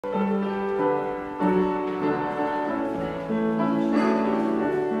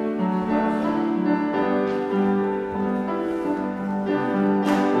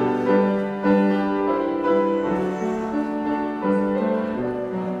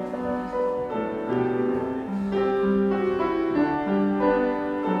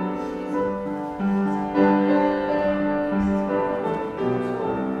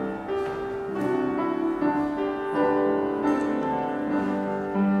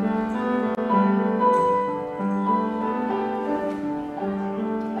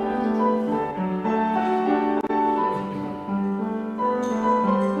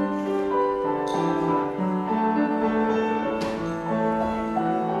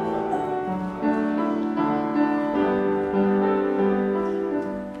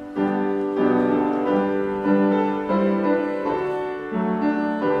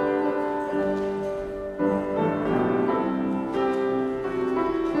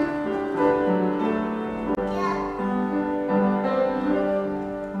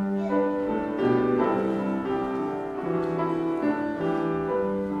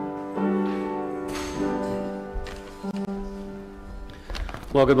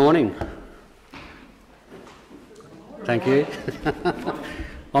Well, good morning. Thank you.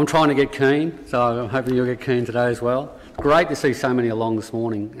 I'm trying to get keen, so I'm hoping you'll get keen today as well. Great to see so many along this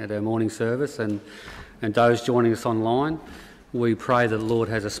morning at our morning service and those joining us online. We pray that the Lord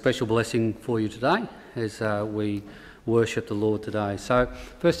has a special blessing for you today as we worship the Lord today. So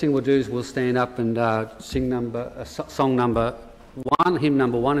first thing we'll do is we'll stand up and sing song number 1, hymn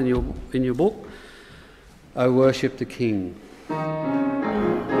number 1 in your book, O Worship the King.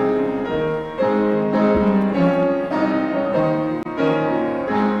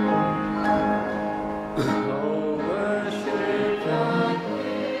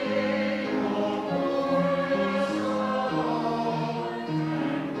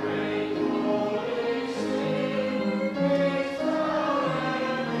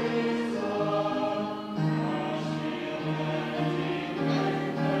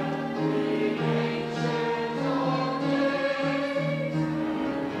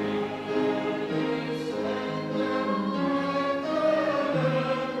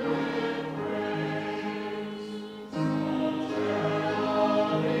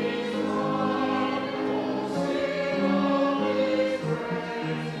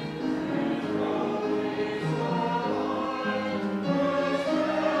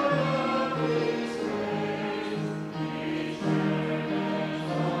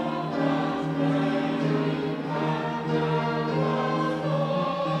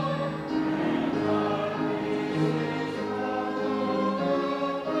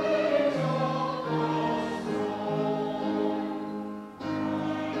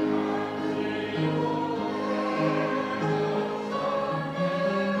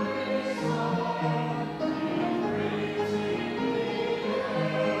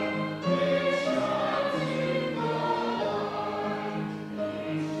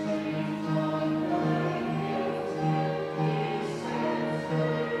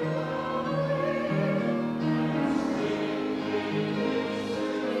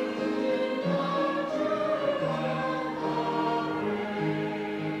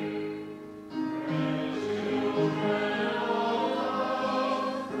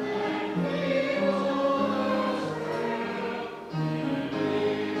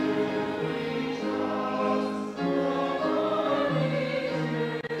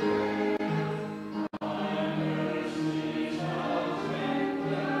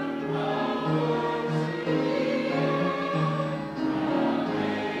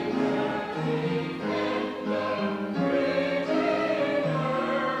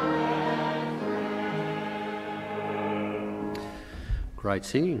 Great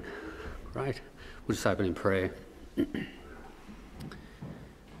singing. Great. We'll just open in prayer.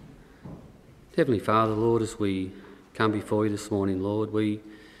 Heavenly Father, Lord, as we come before you this morning, Lord, we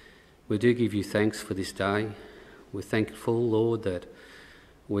do give you thanks for this day. We're thankful, Lord, that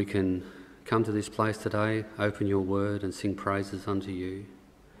we can come to this place today, open your word and sing praises unto you.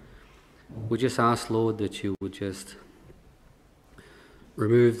 We just ask, Lord, that you would just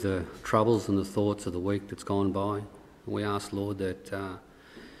remove the troubles and the thoughts of the week that's gone by. We ask, Lord, that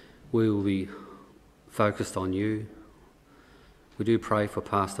we will be focused on you. We do pray for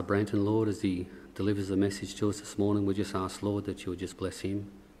Pastor Brenton, Lord, as he delivers the message to us this morning. We just ask, Lord, that you would just bless him,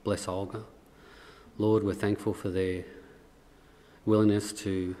 bless Olga. Lord, we're thankful for their willingness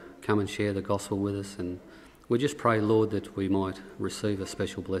to come and share the gospel with us, and we just pray, Lord, that we might receive a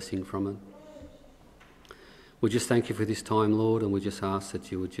special blessing from it. We just thank you for this time, Lord, and we just ask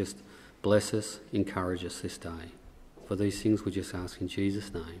that you would just bless us, encourage us this day. For these things we just ask in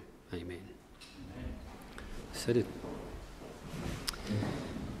Jesus' name. Amen. Seated.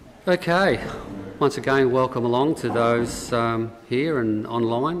 Okay. Once again, welcome along to those here and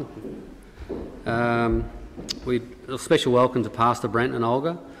online. A special welcome to Pastor Brenton and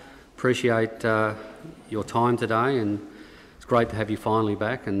Olga. Appreciate your time today, and it's great to have you finally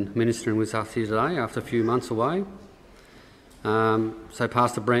back and ministering with us here today after a few months away. So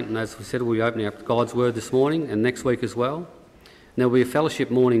Pastor Brenton, as we said, we'll be opening up God's Word this morning and next week as well. And there'll be a fellowship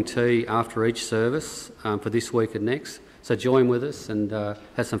morning tea after each service for this week and next. So join with us and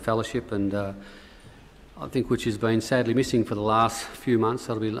have some fellowship, and I think which has been sadly missing for the last few months.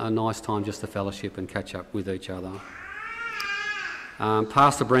 That'll be a nice time just to fellowship and catch up with each other.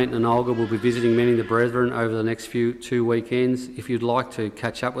 Pastor Brenton and Olga will be visiting many of the brethren over the next 2 weekends. If you'd like to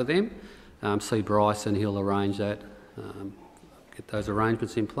catch up with them, see Bryce and he'll arrange that. Get those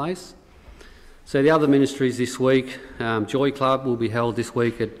arrangements in place. So the other ministries this week, Joy Club will be held this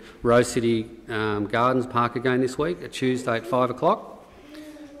week at Rose City Gardens Park again this week, at Tuesday at 5 o'clock.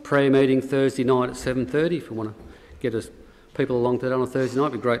 Prayer meeting Thursday night at 7:30. If you want to get people along to that on a Thursday night,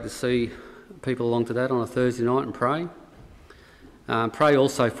 it'd be great to see people along to that on a Thursday night and pray. Pray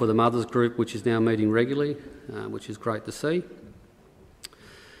also for the mothers group, which is now meeting regularly, which is great to see.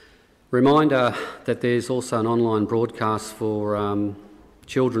 Reminder that there's also an online broadcast for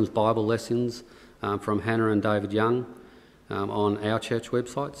children's Bible lessons from Hannah and David Young on our church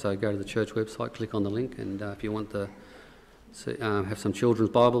website. So go to the church website, click on the link, and if you want to have some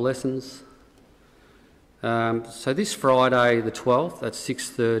children's Bible lessons. So this Friday the 12th at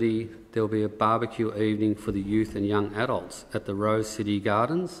 6:30 there'll be a barbecue evening for the youth and young adults at the Rose City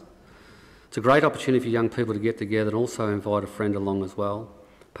Gardens. It's a great opportunity for young people to get together and also invite a friend along as well.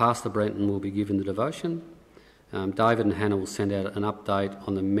 Pastor Brenton will be giving the devotion. David and Hannah will send out an update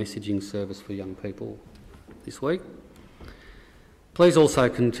on the messaging service for young people this week. Please also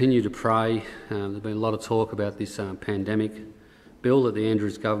continue to pray. There's been a lot of talk about this pandemic bill that the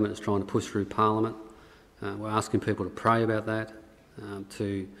Andrews government is trying to push through Parliament. We're asking people to pray about that,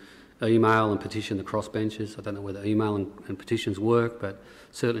 to email and petition the crossbenchers. I don't know whether email and petitions work, but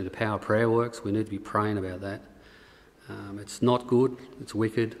certainly the power of prayer works. We need to be praying about that. It's not good, it's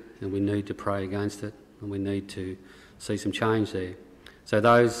wicked, and we need to pray against it, and we need to see some change there. So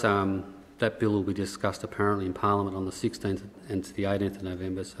that bill will be discussed apparently in Parliament on the 16th and to the 18th of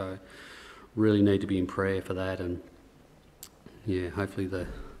November, so really need to be in prayer for that, and yeah, hopefully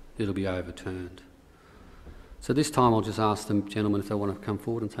it'll be overturned. So this time I'll just ask the gentlemen if they want to come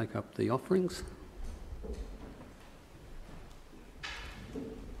forward and take up the offerings.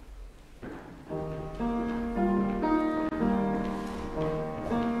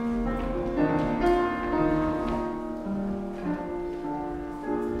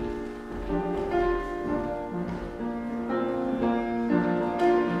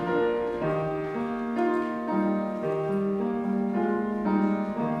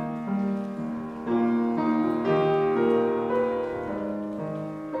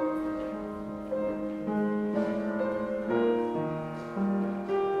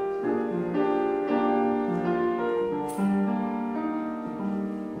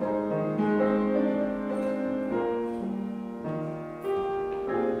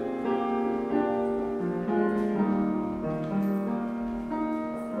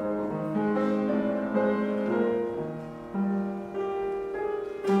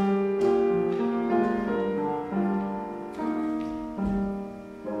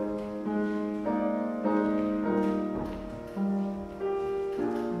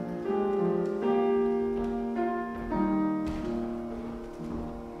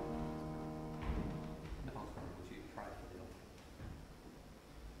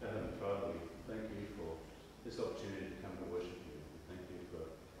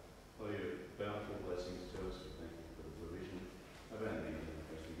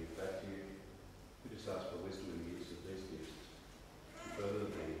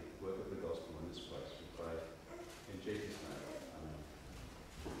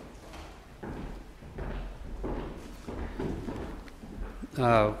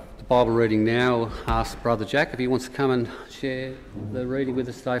 The Bible reading now, ask Brother Jack if he wants to come and share the reading with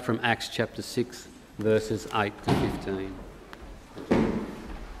us today from Acts chapter 6, verses 8 to 15.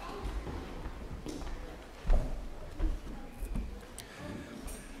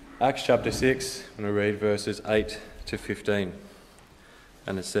 Acts chapter 6, and we read verses 8 to 15.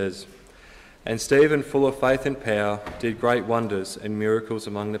 And it says, "And Stephen, full of faith and power, did great wonders and miracles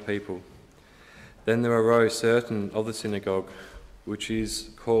among the people. Then there arose certain of the synagogue, which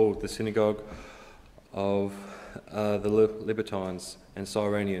is called the synagogue of the Libertines and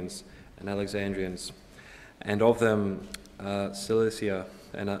Cyrenians and Alexandrians, and of them Cilicia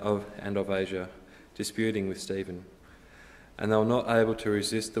and of Asia, disputing with Stephen. And they were not able to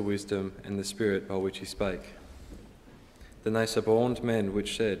resist the wisdom and the spirit by which he spake. Then they suborned men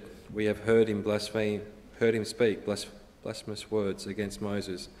which said, We have heard him speak blasphemous words against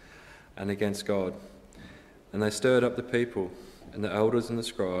Moses and against God. And they stirred up the people and the elders and the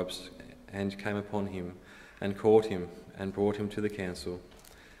scribes, and came upon him, and caught him, and brought him to the council,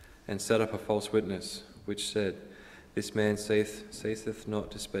 and set up a false witness, which said, This man ceaseth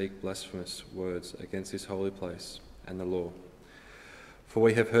not to speak blasphemous words against this holy place and the law. For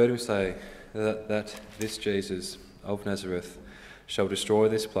we have heard him say that this Jesus of Nazareth shall destroy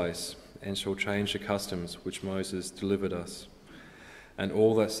this place, and shall change the customs which Moses delivered us. And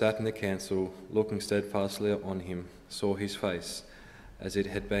all that sat in the council, looking steadfastly on him, saw his face, as it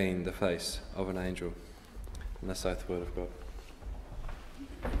had been the face of an angel." And that's the word of God.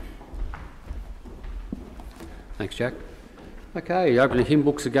 Thanks, Jack. Okay, open the hymn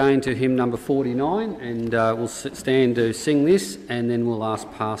books again to hymn number 49, and we'll stand to sing this, and then we'll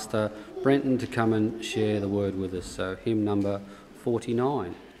ask Pastor Brenton to come and share the word with us. So hymn number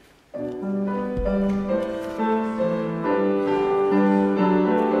 49.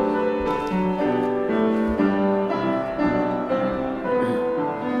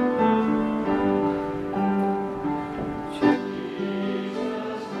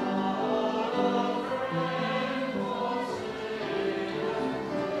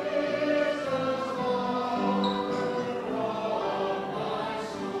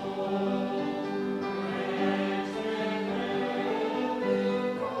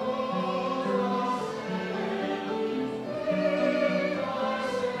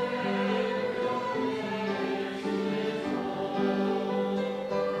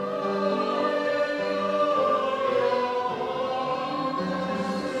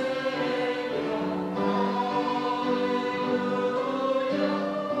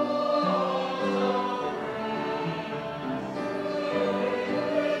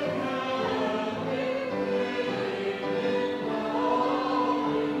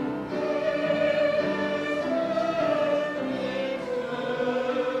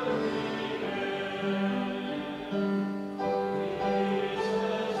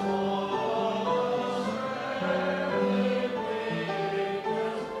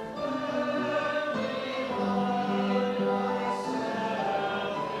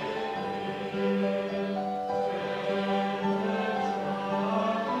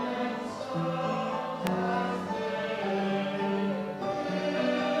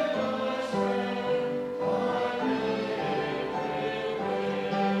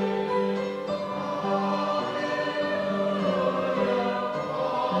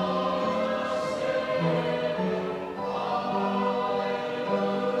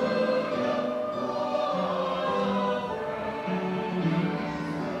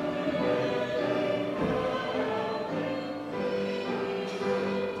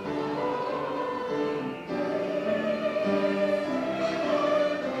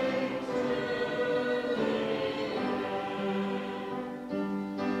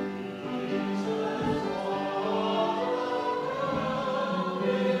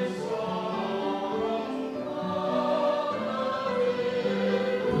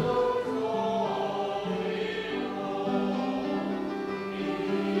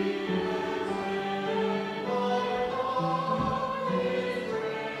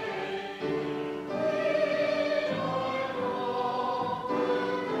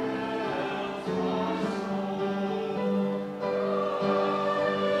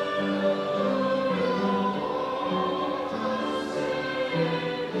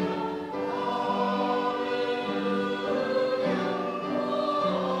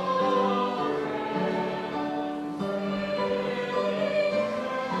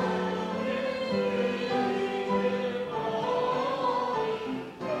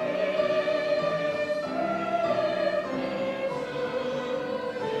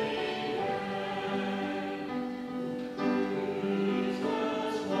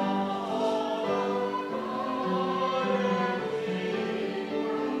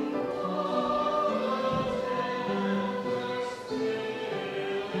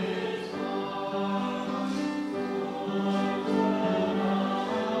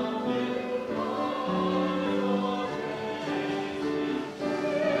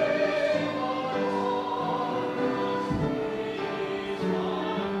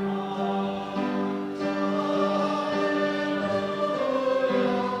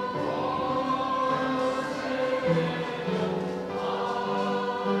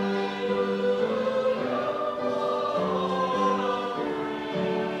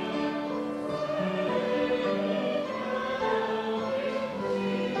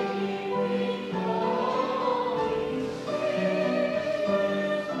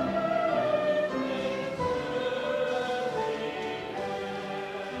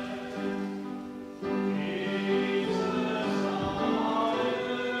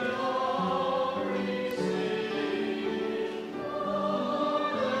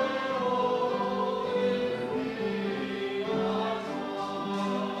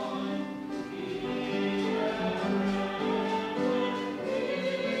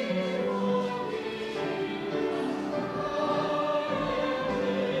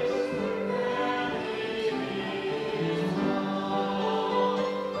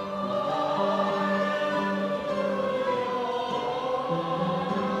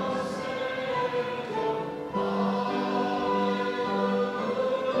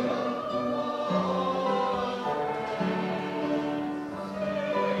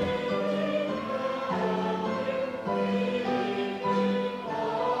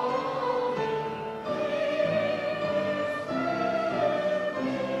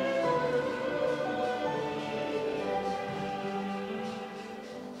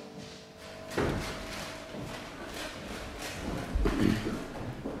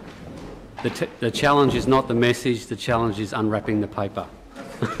 The challenge is not the message, the challenge is unwrapping the paper.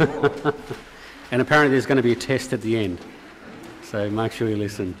 And apparently there's going to be a test at the end, so make sure you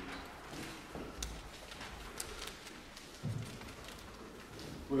listen.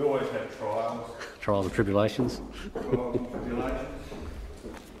 We always have trials. Trials and tribulations. Trials and tribulations.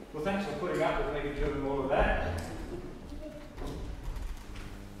 Well, thanks for putting up with me doing all of that.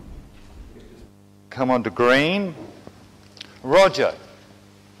 Come on to green. Roger,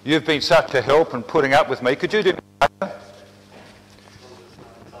 you've been such a help in putting up with me. Could you do me a favour?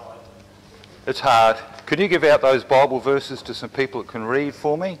 It's hard. Could you give out those Bible verses to some people that can read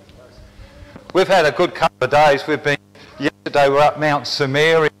for me? We've had a good couple of days. Yesterday we were up Mount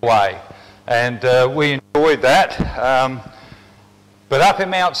Samaria way, and we enjoyed that. But up in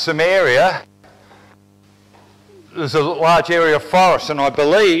Mount Samaria, there's a large area of forest, and I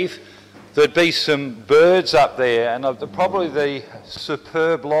believe there'd be some birds up there, and probably the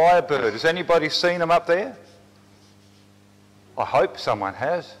superb lyrebird. Has anybody seen them up there? I hope someone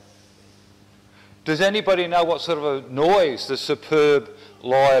has. Does anybody know what sort of a noise the superb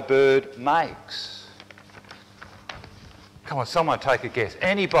lyrebird makes? Come on, someone take a guess.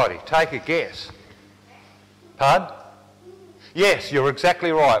 Anybody, take a guess. Pardon? Yes, you're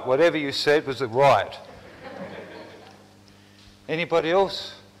exactly right. Whatever you said was right. Anybody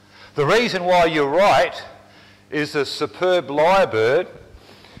else? The reason why you're right is the superb lyrebird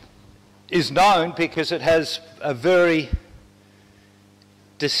is known because it has a very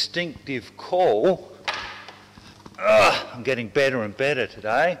distinctive call. I'm getting better and better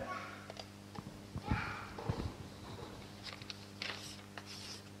today.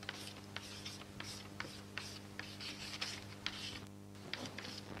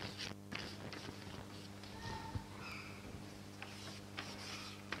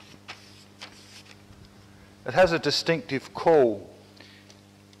 It has a distinctive call,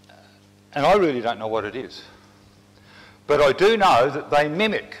 and I really don't know what it is. But I do know that they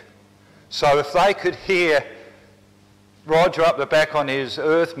mimic. So if they could hear Roger up the back on his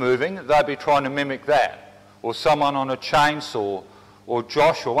earth moving, they'd be trying to mimic that. Or someone on a chainsaw, or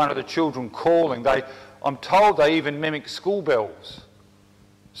Josh or one of the children calling. I'm told they even mimic school bells.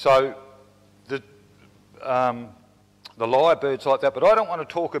 So the lyrebird's like that. But I don't want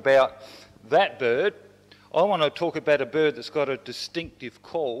to talk about that bird. I want to talk about a bird that's got a distinctive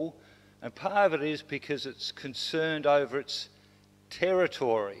call, and part of it is because it's concerned over its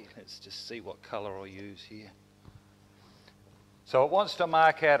territory. Let's just see what colour I use here. So it wants to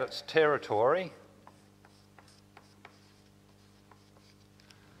mark out its territory.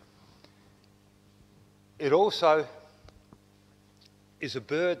 It also is a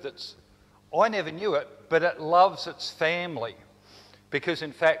bird that's, I never knew it, but it loves its family. Because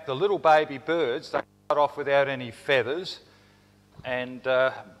in fact the little baby birds, they start off without any feathers, and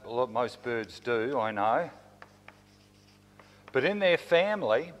most birds do, I know. But in their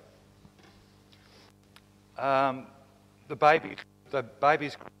family, the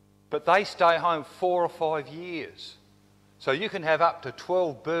babies, but they stay home 4 or 5 years. So you can have up to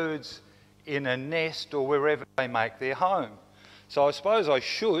 12 birds in a nest or wherever they make their home. So I suppose I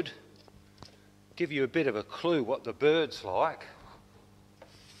should give you a bit of a clue what the bird's like.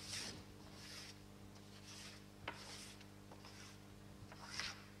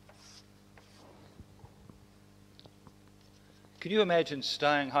 Can you imagine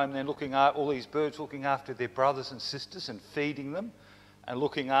staying home and then looking at all these birds, looking after their brothers and sisters and feeding them and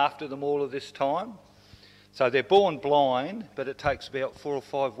looking after them all of this time? So they're born blind, but it takes about 4 or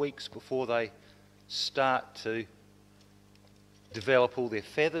 5 weeks before they start to develop all their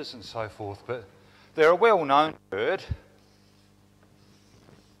feathers and so forth. But they're a well-known bird.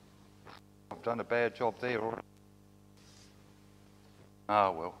 I've done a bad job there already.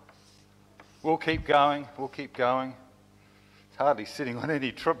 Oh well. We'll keep going, we'll keep going. It's hardly sitting on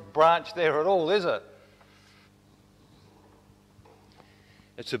any branch there at all, is it?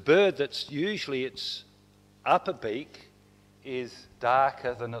 It's a bird that's usually its upper beak is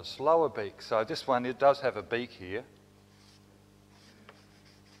darker than its lower beak. So this one, it does have a beak here.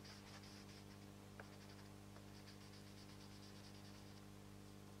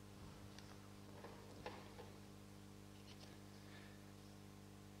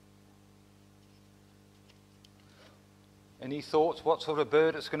 Any thoughts what sort of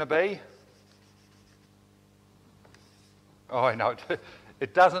bird it's going to be? Oh, I know.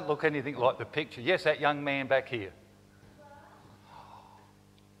 It doesn't look anything like the picture. Yes, that young man back here.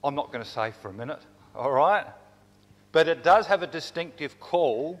 I'm not going to say for a minute, all right? But it does have a distinctive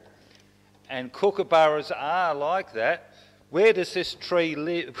call, and kookaburras are like that. Where does this tree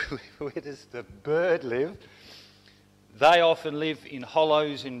live? Where does the bird live? They often live in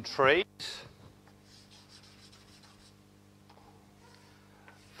hollows in trees.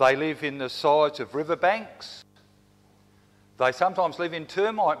 They live in the sides of riverbanks. They sometimes live in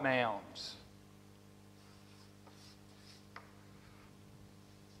termite mounds.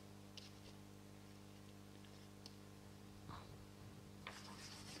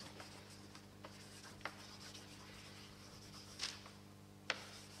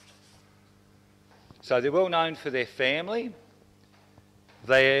 So they're well known for their family.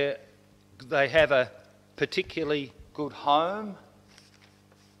 They have a particularly good home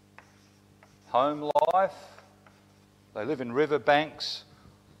life. They live in riverbanks.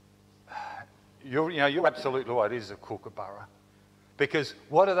 You're absolutely right, it is a kookaburra. Because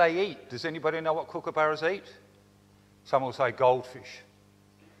what do they eat? Does anybody know what kookaburras eat? Some will say goldfish.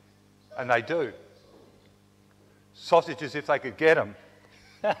 And they do. Sausages if they could get them.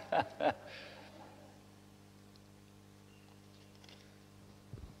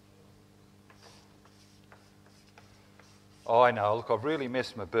 Oh, I know, look, I've really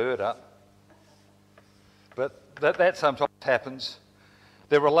messed my bird up. But that sometimes happens.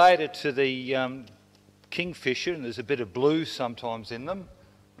 They're related to the kingfisher, and there's a bit of blue sometimes in them.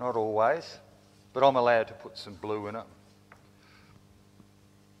 Not always, but I'm allowed to put some blue in it.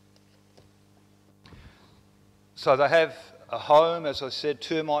 So they have a home, as I said,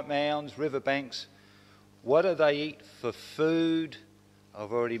 termite mounds, riverbanks. What do they eat for food?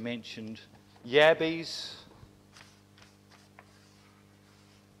 I've already mentioned yabbies.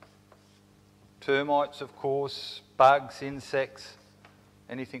 Termites, of course, bugs, insects,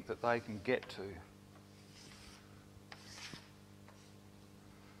 anything that they can get to.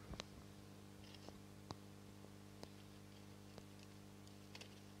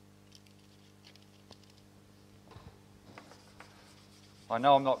 I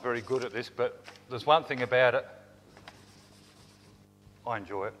know I'm not very good at this, but there's one thing about it. I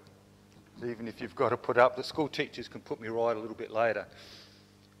enjoy it. Even if you've got to put up, the school teachers can put me right a little bit later.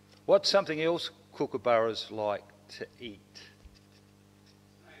 What's something else kookaburras like to eat?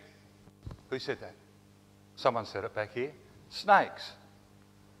 Who said that? Someone said it back here. Snakes.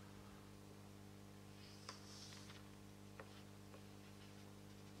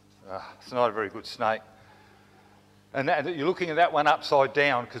 It's not a very good snake. And you're looking at that one upside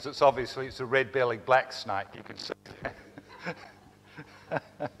down because it's a red-bellied black snake. You can see that.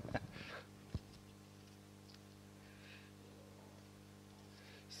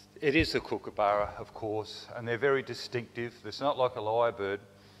 It is a kookaburra, of course, and they're very distinctive. It's not like a lyrebird.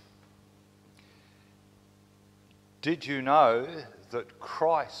 Did you know that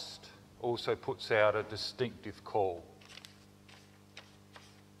Christ also puts out a distinctive call?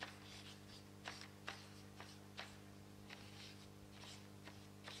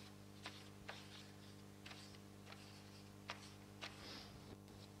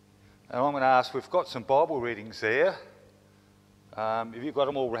 And I'm going to ask, we've got some Bible readings there. Have you got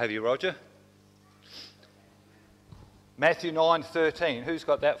them all, have you, Roger? Matthew 9:13. Who's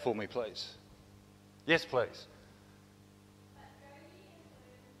got that for me, please? Yes, please.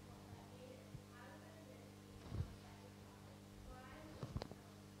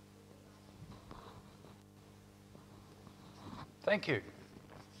 Thank you.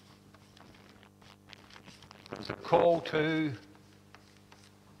 It's a call to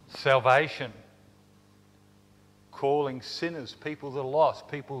salvation. Calling sinners, people that are lost,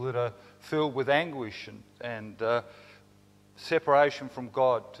 people that are filled with anguish and separation from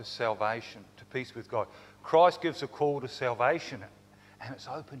God to salvation, to peace with God. Christ gives a call to salvation, and it's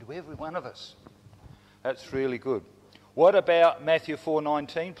open to every one of us. That's really good. What about Matthew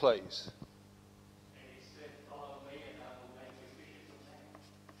 4:19, please?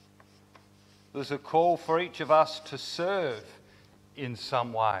 There's a call for each of us to serve in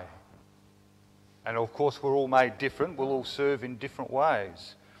some way. And of course, we're all made different. We'll all serve in different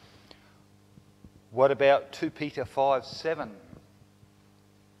ways. What about 2 Peter 5:7?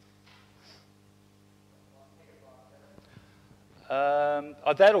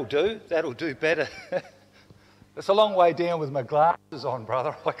 That'll do. That'll do better. It's a long way down with my glasses on,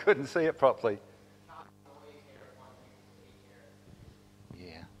 brother. I couldn't see it properly.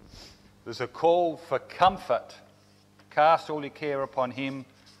 Yeah. There's a call for comfort. Cast all your care upon him,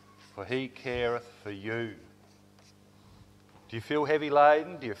 for he careth for you. Do you feel heavy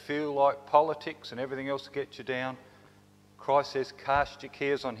laden? Do you feel like politics and everything else gets you down? Christ says, cast your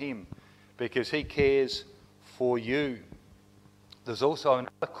cares on him, because he cares for you. There's also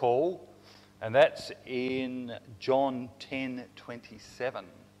another call, and that's in John 10:27.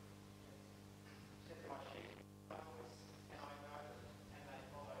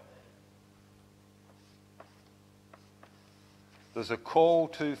 There's a call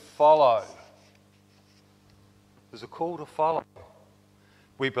to follow. There's a call to follow.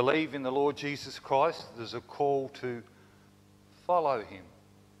 We believe in the Lord Jesus Christ. There's a call to follow him.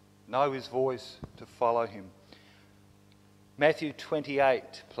 Know his voice, to follow him. Matthew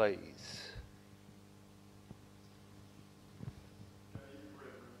 28, please.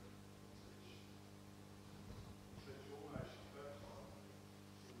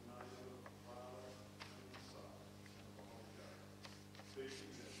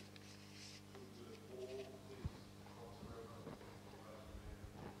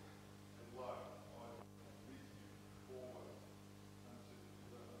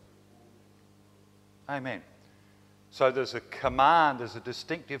 Amen. So there's a command, there's a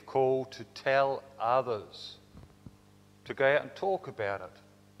distinctive call to tell others, to go out and talk about it.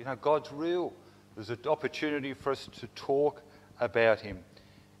 You know, God's real. There's an opportunity for us to talk about him.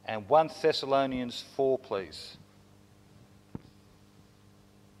 And 1 Thessalonians 4, please.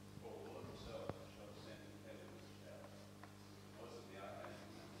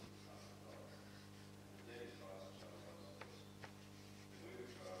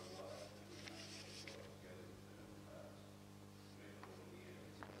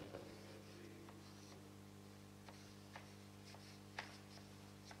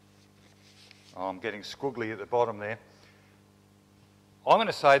 Oh, I'm getting squiggly at the bottom there. I'm going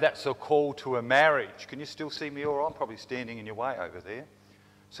to say that's a call to a marriage. Can you still see me all right? I'm probably standing in your way over there.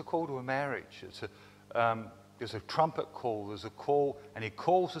 It's a call to a marriage. There's a trumpet call, there's a call, and he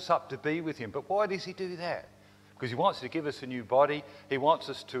calls us up to be with him. But why does he do that? Because he wants to give us a new body. He wants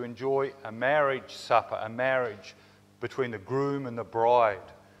us to enjoy a marriage supper, a marriage between the groom and the bride.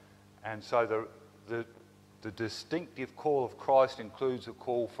 And so the distinctive call of Christ includes a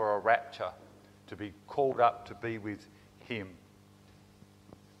call for a rapture, to be called up to be with him.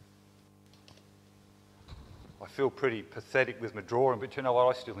 I feel pretty pathetic with my drawing, but you know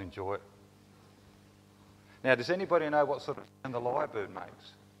what? I still enjoy it. Now, does anybody know what sort of sound the lyrebird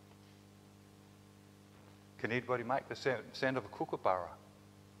makes? Can anybody make the sound of a kookaburra?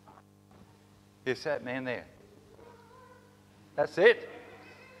 Yes, that man there. That's it.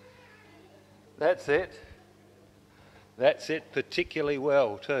 That's it. That's it particularly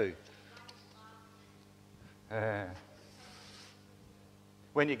well too.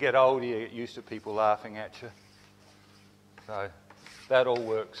 When you get older, you get used to people laughing at you. So that all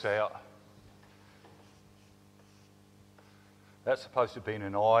works out. That's supposed to have been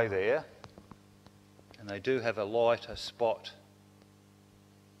an eye there. And they do have a lighter spot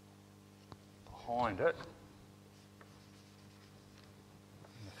behind it.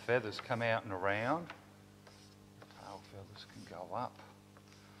 And the feathers come out and around. Tail feathers can go up.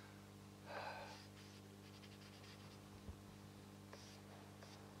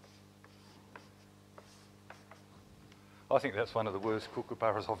 I think that's one of the worst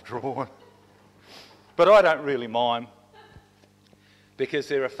kookaburras I've drawn. But I don't really mind, because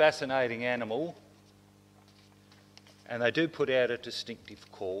they're a fascinating animal and they do put out a distinctive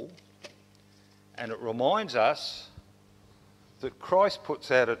call, and it reminds us that Christ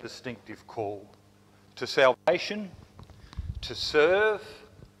puts out a distinctive call to salvation, to serve,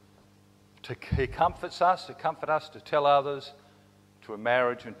 he comforts us, to comfort us, to tell others, to a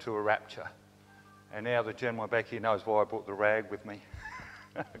marriage and to a rapture. And now the gentleman back here knows why I brought the rag with me.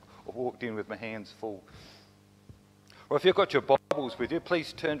 I walked in with my hands full. Well, if you've got your Bibles with you,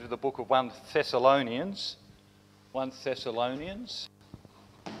 please turn to the book of 1 Thessalonians. 1 Thessalonians.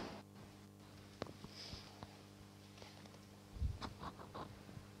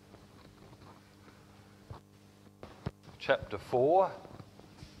 Chapter 4.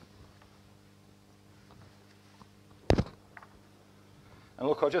 And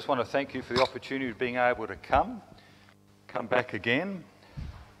look, I just want to thank you for the opportunity of being able to come back again.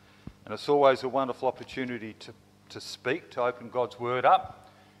 And it's always a wonderful opportunity to speak, to open God's Word up,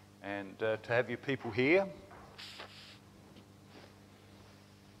 and to have you people here.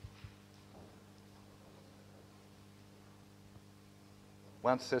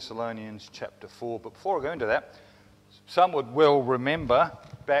 (1 Thessalonians chapter 4). But before I go into that, some would well remember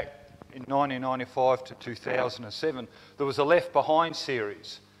back in 1995 to 2007, there was a Left Behind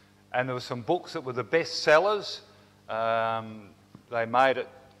series, and there were some books that were the best sellers. They made it,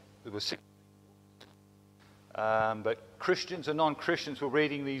 there were 6, but Christians and non-Christians were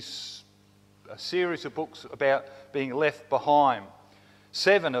reading a series of books about being left behind.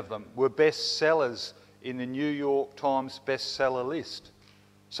 7 of them were best sellers in the New York Times bestseller list.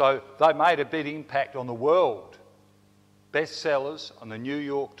 So they made a big impact on the world. Bestsellers on the New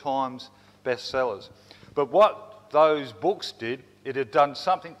York Times bestsellers. But what those books did, it had done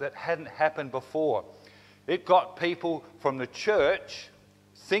something that hadn't happened before. It got people from the church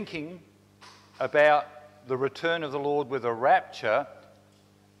thinking about the return of the Lord with a rapture,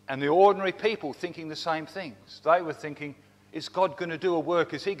 and the ordinary people thinking the same things. They were thinking, is God going to do a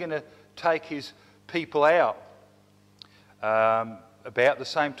work? Is he going to take his people out? About the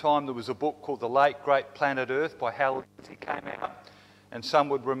same time, there was a book called The Late Great Planet Earth by Hal Lindsey came out, and some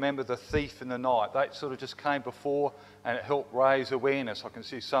would remember The Thief in the Night. That sort of just came before, and it helped raise awareness. I can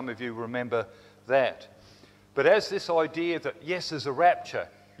see some of you remember that. But as this idea that, yes, there's a rapture,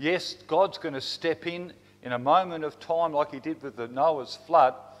 yes, God's going to step in a moment of time like he did with the Noah's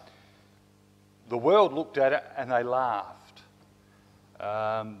flood, the world looked at it and they laughed.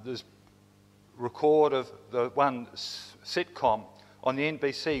 There's record of the one sitcom on the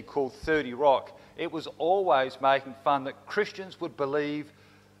NBC called 30 Rock. It was always making fun that Christians would believe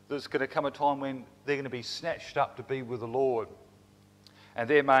there's going to come a time when they're going to be snatched up to be with the Lord. And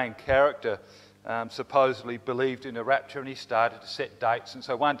their main character supposedly believed in a rapture, and he started to set dates. And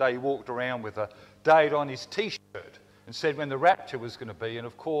so one day he walked around with a date on his T-shirt and said when the rapture was going to be. And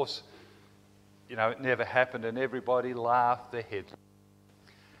of course, you know, it never happened, and everybody laughed their heads.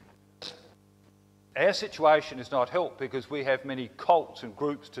 Our situation is not helped because we have many cults and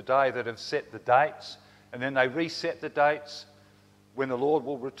groups today that have set the dates, and then they reset the dates when the Lord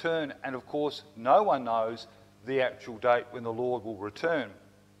will return. And of course, no one knows the actual date when the Lord will return.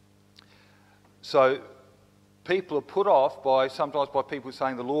 So people are put off sometimes by people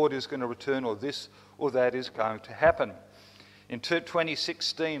saying the Lord is going to return, or this or that is going to happen. In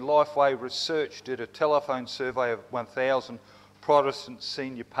 2016, Lifeway Research did a telephone survey of 1,000 Protestant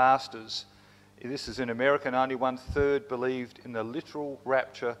senior pastors. This is in America, and only 1/3 believed in the literal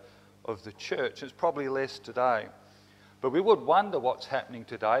rapture of the church. It's probably less today. But we would wonder what's happening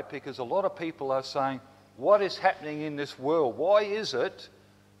today, because a lot of people are saying, what is happening in this world? Why is it?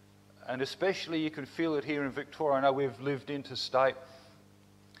 And especially you can feel it here in Victoria. I know we've lived interstate,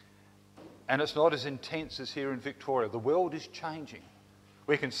 and it's not as intense as here in Victoria. The world is changing.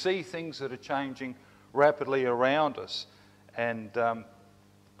 We can see things that are changing rapidly around us, and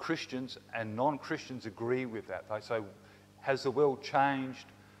Christians and non-Christians agree with that. They say, has the world changed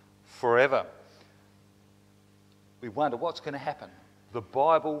forever? We wonder what's going to happen. The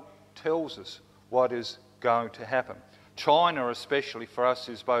Bible tells us what is going to happen. China, especially for us,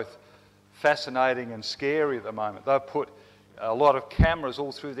 is both fascinating and scary at the moment. They've put a lot of cameras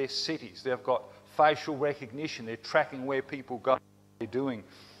all through their cities. They've got facial recognition. They're tracking where people go, what they're doing.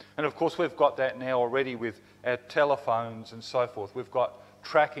 And of course, we've got that now already with our telephones and so forth. We've got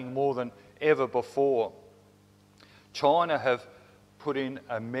tracking more than ever before. China have put in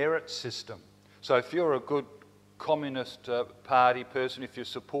a merit system. So if you're a good Communist Party person, if you're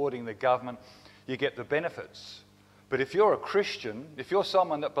supporting the government, you get the benefits. But if you're a Christian, if you're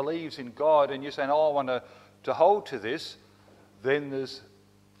someone that believes in God and you're saying, oh, I want to hold to this, then there's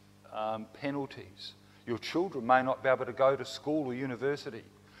penalties. Your children may not be able to go to school or university.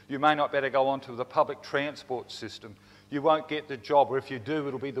 You may not be able to go onto the public transport system. You won't get the job, or if you do,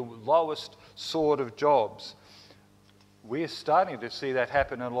 it'll be the lowest sort of jobs. We're starting to see that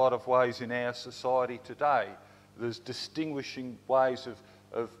happen in a lot of ways in our society today. There's distinguishing ways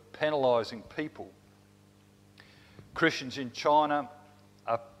of penalising people. Christians in China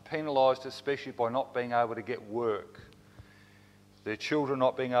are penalised especially by not being able to get work, their children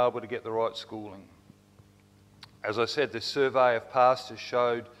not being able to get the right schooling. As I said, the survey of pastors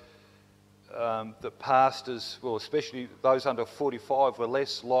showed that pastors, well, especially those under 45, were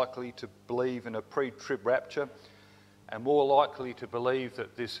less likely to believe in a pre-trib rapture and more likely to believe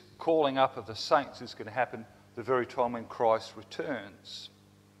that this calling up of the saints is going to happen the very time when Christ returns.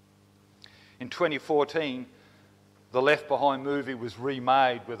 In 2014, the Left Behind movie was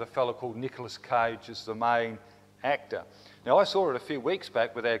remade with a fellow called Nicolas Cage as the main actor. Now, I saw it a few weeks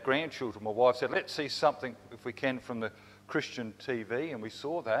back with our grandchildren. My wife said, let's see something, if we can, from the Christian TV, and we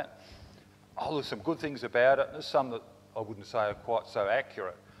saw that. Oh, there's some good things about it, and there's some that I wouldn't say are quite so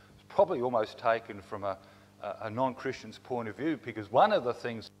accurate. It's probably almost taken from a non-Christian's point of view, because one of the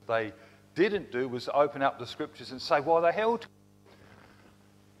things they didn't do was open up the scriptures and say why they held to it.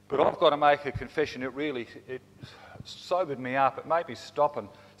 But I've got to make a confession. It sobered me up. It made me stop and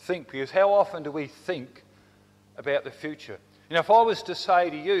think, because how often do we think about the future? You know, if I was to say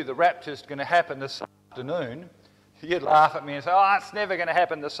to you the rapture's going to happen this afternoon, you'd laugh at me and say, oh, it's never going to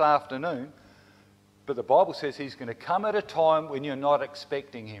happen this afternoon. But the Bible says he's going to come at a time when you're not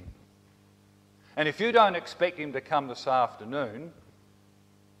expecting him. And if you don't expect him to come this afternoon,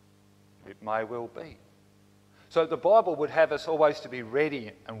 it may well be. So the Bible would have us always to be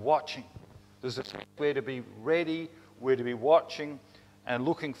ready and watching. We're to be ready, we're to be watching and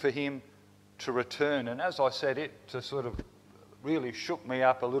looking for him to return. And as I said, it sort of really shook me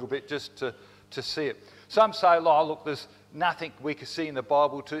up a little bit just to see it. Some say, oh, look, there's nothing we can see in the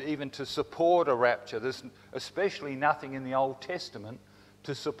Bible even to support a rapture. There's especially nothing in the Old Testament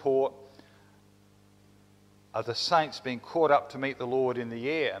to support the saints being caught up to meet the Lord in the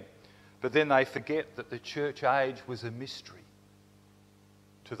air. But then they forget that the church age was a mystery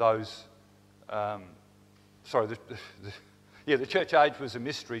to those... the church age was a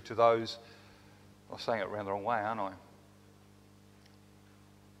mystery to those... I'm saying it around the wrong way, aren't I?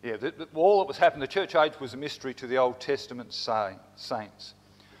 Yeah, all that was happening, the church age was a mystery to the Old Testament saints.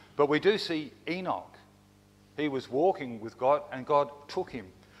 But we do see Enoch. He was walking with God and God took him.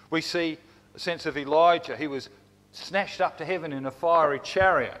 We see a sense of Elijah. He was snatched up to heaven in a fiery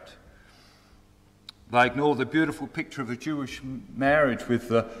chariot. They ignore the beautiful picture of a Jewish marriage with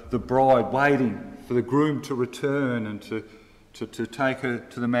the bride waiting for the groom to return and to take her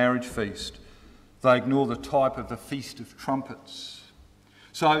to the marriage feast. They ignore the type of the Feast of Trumpets.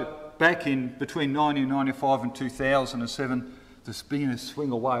 So back in between 1995 and 2007, there's been a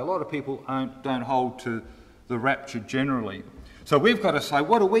swing away. A lot of people don't hold to the rapture generally. So we've got to say,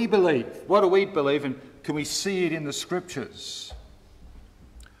 what do we believe? What do we believe, and can we see it in the Scriptures?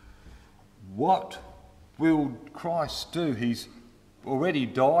 What will Christ do? He's already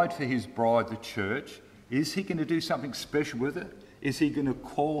died for his bride, the church. Is he going to do something special with it? Is he going to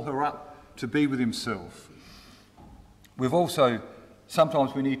call her up to be with himself?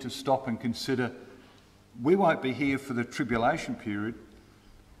 Sometimes we need to stop and consider, we won't be here for the tribulation period,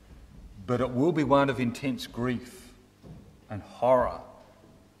 but it will be one of intense grief and horror,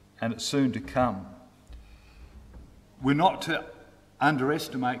 and it's soon to come. We're not to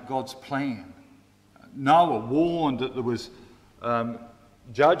underestimate God's plan. Noah warned that there was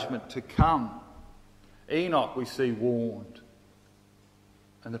judgment to come. Enoch, we see, warned.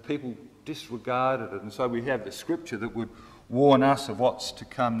 And the people disregarded it. And so we have the scripture that would warn us of what's to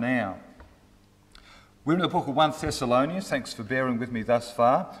come now. We're in the book of 1 Thessalonians. Thanks for bearing with me thus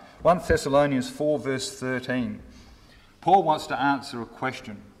far. 1 Thessalonians 4 verse 13. Paul wants to answer a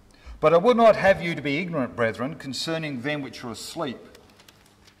question. But I would not have you to be ignorant, brethren, concerning them which are asleep,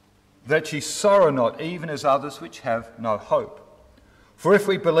 that ye sorrow not, even as others which have no hope. For if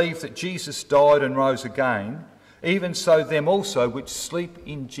we believe that Jesus died and rose again, even so them also which sleep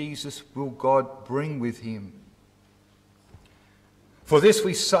in Jesus will God bring with him. For this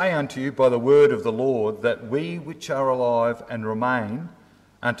we say unto you by the word of the Lord, that we which are alive and remain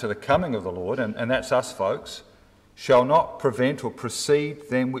unto the coming of the Lord, and that's us folks, shall not prevent or precede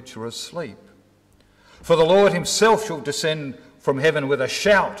them which are asleep. For the Lord himself shall descend from heaven with a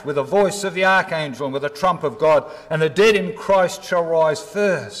shout, with the voice of the archangel, and with a trump of God, and the dead in Christ shall rise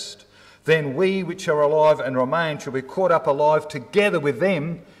first. Then we which are alive and remain shall be caught up alive together with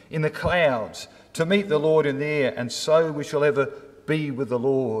them in the clouds, to meet the Lord in the air, and so we shall ever be with the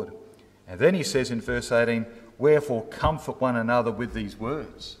Lord. And then he says in verse 18, wherefore comfort one another with these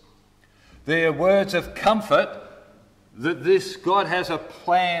words. They're words of comfort that this God has a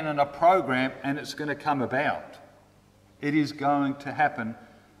plan and a program, and it's going to come about. It is going to happen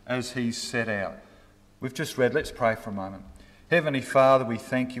as he's set out. We've just read, let's pray for a moment. Heavenly Father, we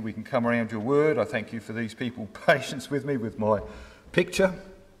thank you we can come around your word. I thank you for these people's patience with me with my picture.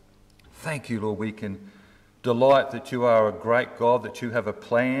 Thank you, Lord, we can delight that you are a great God, that you have a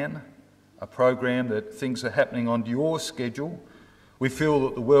plan, a program, that things are happening on your schedule. We feel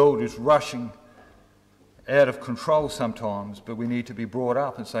that the world is rushing out of control sometimes, but we need to be brought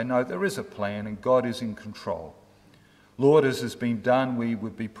up and say, no, there is a plan and God is in control. Lord, as has been done, we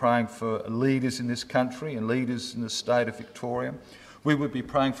would be praying for leaders in this country and leaders in the state of Victoria. We would be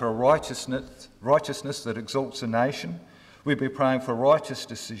praying for a righteousness that exalts a nation. We'd be praying for righteous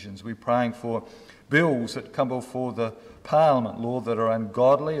decisions. We're praying for bills that come before the Parliament, Lord, that are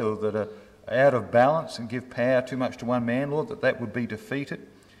ungodly or that are out of balance and give power too much to one man, Lord, that would be defeated.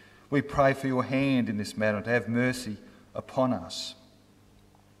 We pray for your hand in this matter, to have mercy upon us.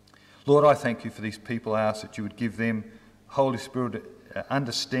 Lord, I thank you for these people. I ask that you would give them, Holy Spirit,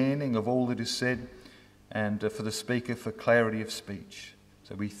 understanding of all that is said, and for the speaker for clarity of speech.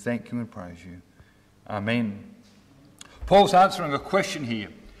 So we thank you and praise you. Amen. Paul's answering a question here.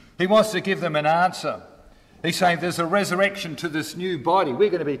 He wants to give them an answer. He's saying there's a resurrection to this new body. We're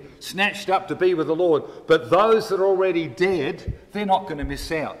going to be snatched up to be with the Lord. But those that are already dead, they're not going to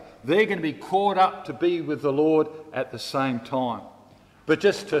miss out. They're going to be caught up to be with the Lord at the same time. But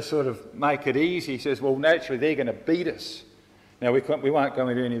just to sort of make it easy, he says, well, naturally, they're going to beat us. Now, we won't go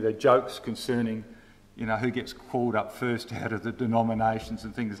into any of the jokes concerning, who gets called up first out of the denominations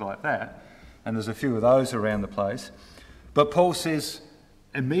and things like that. And there's a few of those around the place. But Paul says,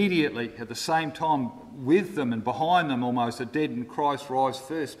 immediately, at the same time, with them and behind them almost, the dead in Christ rise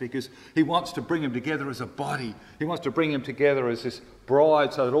first, because he wants to bring them together as a body. He wants to bring them together as this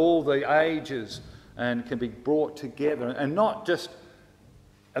bride so that all the ages and can be brought together. And not just,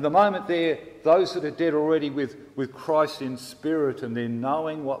 at the moment they're those that are dead already with Christ in spirit and they're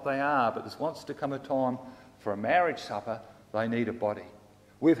knowing what they are, but there wants to come a time for a marriage supper, they need a body.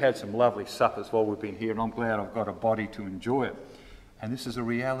 We've had some lovely suppers while we've been here, and I'm glad I've got a body to enjoy it. And this is a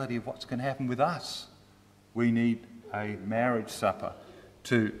reality of what's going to happen with us. We need a marriage supper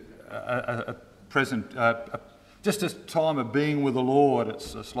to just a time of being with the Lord.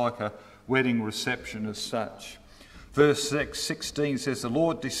 It's like a wedding reception as such. Verse 16 says, the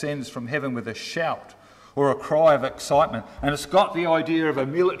Lord descends from heaven with a shout or a cry of excitement. And it's got the idea of a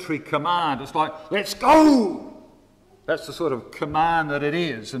military command. It's like, let's go! That's the sort of command that it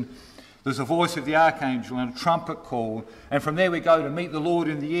is. And there's a voice of the archangel and a trumpet call. And from there we go to meet the Lord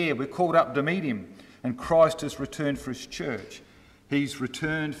in the air. We're called up to meet him. And Christ has returned for his church. He's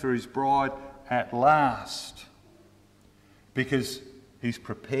returned for his bride at last. Because he's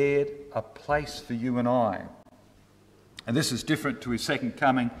prepared a place for you and I. And this is different to his second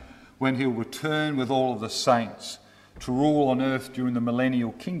coming, when he'll return with all of the saints to rule on earth during the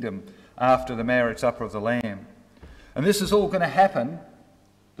millennial kingdom after the marriage supper of the Lamb. And this is all going to happen,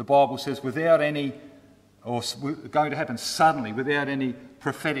 the Bible says, without any, or going to happen suddenly, without any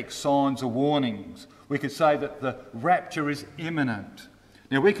prophetic signs or warnings. We could say that the rapture is imminent.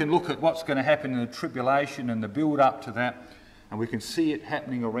 Now we can look at what's going to happen in the tribulation and the build up to that, and we can see it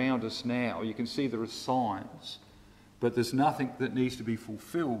happening around us now. You can see there are signs, but there's nothing that needs to be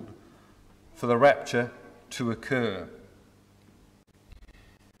fulfilled for the rapture to occur.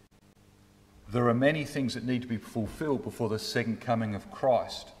 There are many things that need to be fulfilled before the second coming of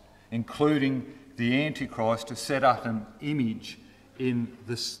Christ, including the Antichrist to set up an image in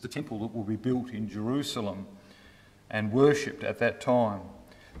the temple that will be built in Jerusalem and worshipped at that time.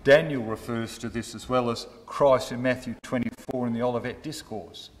 Daniel refers to this, as well as Christ in Matthew 24 in the Olivet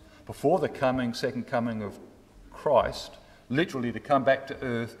Discourse. Before the second coming of Christ, literally to come back to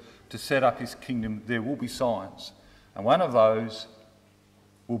earth to set up his kingdom, there will be signs. And one of those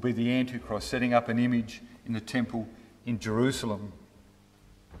will be the Antichrist setting up an image in the temple in Jerusalem.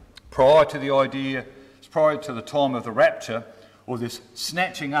 Prior to the time of the rapture, or this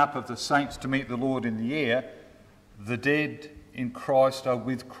snatching up of the saints to meet the Lord in the air, the dead in Christ are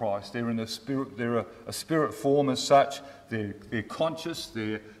with Christ. They're in a spirit. They're a spirit form as such. They're conscious.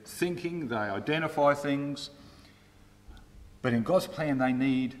 They're thinking. They identify things. But in God's plan, they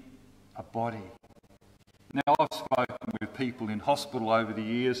need a body. Now, I've spoken with people in hospital over the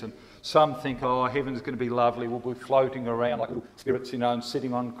years, and some think, oh, heaven's going to be lovely. We'll be floating around like little spirits, and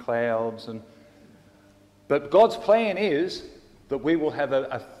sitting on clouds. But God's plan is that we will have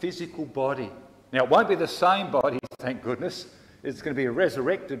a physical body. Now, it won't be the same body, thank goodness. It's going to be a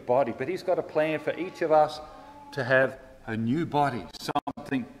resurrected body, but he's got a plan for each of us to have a new body,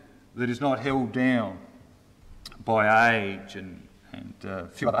 something that is not held down by age and a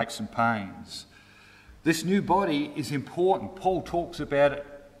few aches and pains. This new body is important. Paul talks about it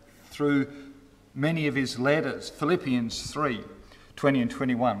through many of his letters. Philippians 3, 20 and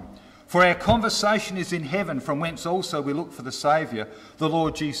 21. For our conversation is in heaven, from whence also we look for the Saviour, the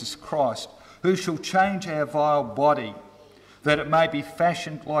Lord Jesus Christ, who shall change our vile body, that it may be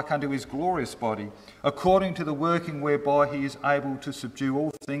fashioned like unto his glorious body, according to the working whereby he is able to subdue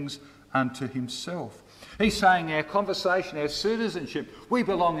all things unto himself. He's saying our conversation, our citizenship, we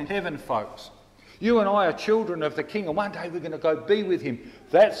belong in heaven, folks. You and I are children of the King, and one day we're going to go be with him.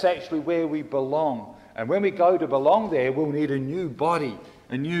 That's actually where we belong. And when we go to belong there, we'll need a new body,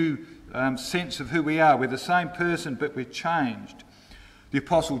 a new sense of who we are. We're the same person, but we're changed. The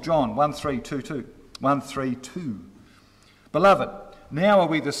Apostle John, 1:3-2. Beloved, now are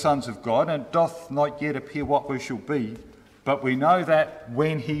we the sons of God, and it doth not yet appear what we shall be, but we know that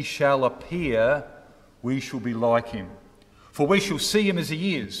when he shall appear, we shall be like him. For we shall see him as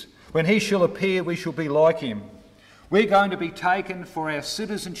he is. When he shall appear, we shall be like him. We're going to be taken for our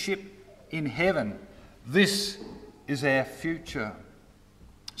citizenship in heaven. This is our future.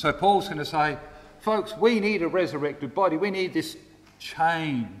 So Paul's going to say, folks, we need a resurrected body. We need this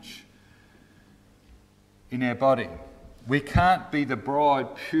change in our body. We can't be the bride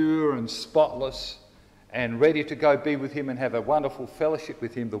pure and spotless and ready to go be with him and have a wonderful fellowship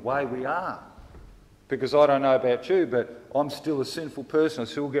with him the way we are. Because I don't know about you, but I'm still a sinful person. I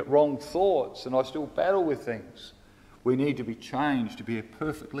still get wrong thoughts and I still battle with things. We need to be changed to be able to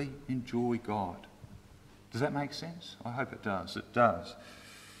perfectly enjoy God. Does that make sense? I hope it does. It does.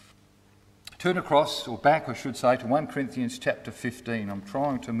 Turn across, or back I should say, to 1 Corinthians chapter 15. I'm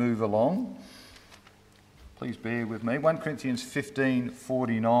trying to move along. Please bear with me. 1 Corinthians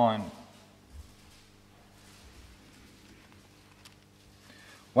 15:49.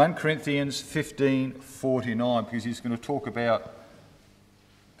 1 Corinthians 15:49, because he's going to talk about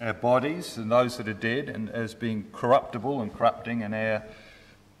our bodies and those that are dead and as being corruptible and corrupting, and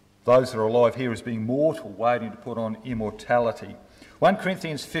those that are alive here as being mortal, waiting to put on immortality. 1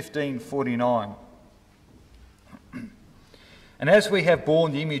 Corinthians 15:49. And as we have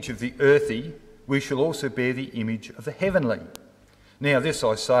borne the image of the earthy, we shall also bear the image of the heavenly. Now this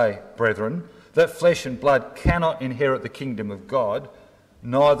I say, brethren, that flesh and blood cannot inherit the kingdom of God,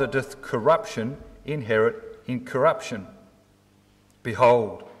 neither doth corruption inherit incorruption.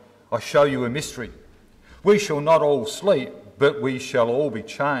 Behold, I show you a mystery. We shall not all sleep, but we shall all be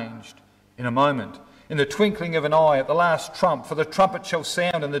changed in a moment, in the twinkling of an eye, at the last trump. For the trumpet shall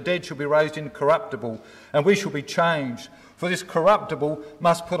sound, and the dead shall be raised incorruptible, and we shall be changed. For this corruptible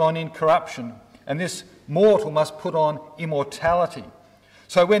must put on incorruption, and this mortal must put on immortality.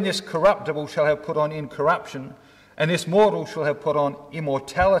 So when this corruptible shall have put on incorruption, and this mortal shall have put on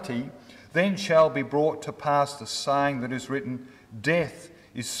immortality, then shall be brought to pass the saying that is written, Death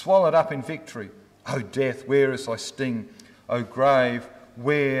is swallowed up in victory. O death, where is thy sting? O grave,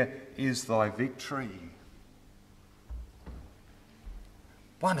 where is thy victory?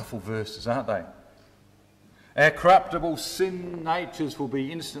 Wonderful verses, aren't they? Our corruptible sin natures will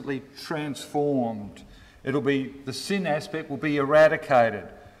be instantly transformed. The sin aspect will be eradicated.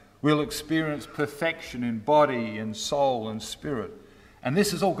 We'll experience perfection in body and soul and spirit. And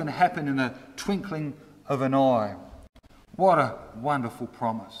this is all going to happen in a twinkling of an eye. What a wonderful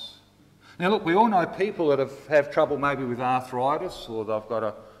promise. Now look, we all know people that have trouble maybe with arthritis, or they've got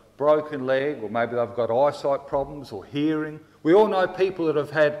a broken leg, or maybe they've got eyesight problems or hearing. We all know people that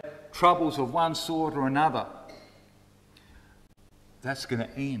have had troubles of one sort or another. That's going to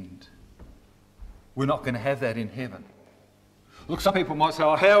end. We're not going to have that in heaven. Look, some people might say,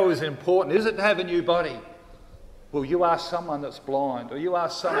 oh, how is it important? Is it to have a new body? Well, you ask someone that's blind, or you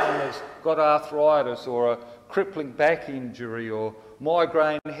ask someone that's got arthritis or a crippling back injury or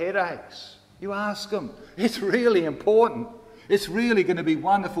migraine headaches. You ask them. It's really important. It's really going to be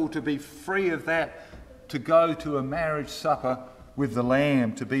wonderful to be free of that, to go to a marriage supper with the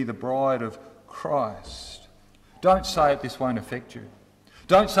Lamb, to be the bride of Christ. Don't say this won't affect you.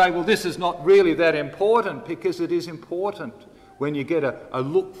 Don't say, well, this is not really that important, because it is important when you get a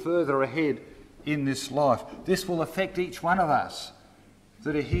look further ahead in this life. This will affect each one of us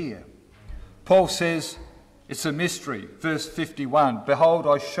that are here. Paul says it's a mystery. Verse 51, behold,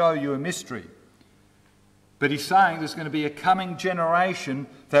 I show you a mystery. But he's saying there's going to be a coming generation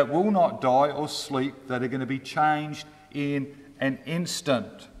that will not die or sleep, that are going to be changed in an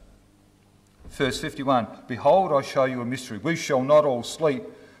instant. Verse 51, behold, I show you a mystery. We shall not all sleep,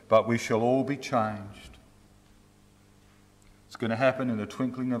 but we shall all be changed. It's going to happen in the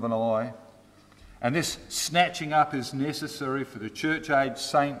twinkling of an eye. And this snatching up is necessary for the church-age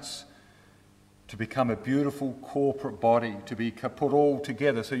saints to become a beautiful corporate body, to be put all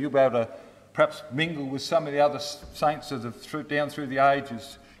together. So you'll be able to perhaps mingle with some of the other saints that have down through the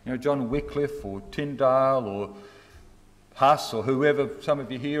ages. You know, John Wycliffe or Tyndale or Huss or whoever some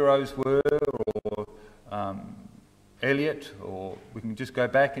of your heroes were, or Eliot, or we can just go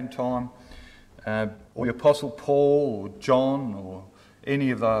back in time, or the Apostle Paul or John or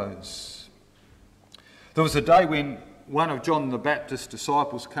any of those. There was a day when one of John the Baptist's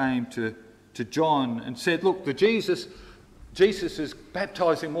disciples came to John and said, look, Jesus is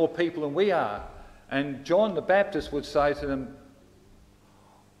baptising more people than we are. And John the Baptist would say to them,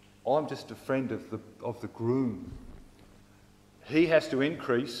 I'm just a friend of the groom. He has to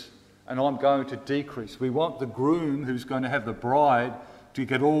increase and I'm going to decrease. We want the groom, who's going to have the bride, to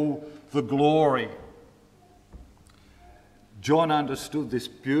get all the glory. John understood this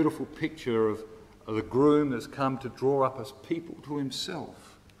beautiful picture of the groom that's come to draw up his people to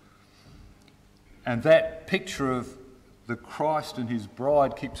himself. And that picture of the Christ and his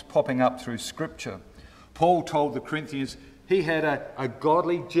bride keeps popping up through Scripture. Paul told the Corinthians he had a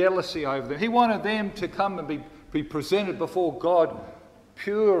godly jealousy over them. He wanted them to come and be presented before God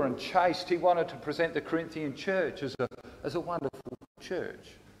pure and chaste. He wanted to present the Corinthian church as a wonderful church.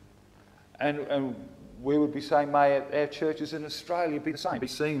 And we would be saying, may our churches in Australia be the same, be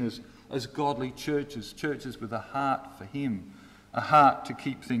seen as godly churches, churches with a heart for him, a heart to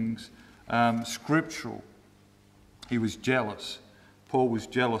keep things scriptural. He was jealous. Paul was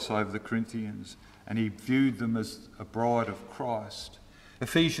jealous over the Corinthians, and he viewed them as a bride of Christ.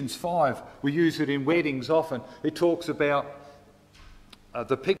 Ephesians 5, we use it in weddings often. It talks about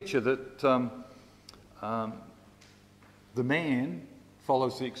the picture that the man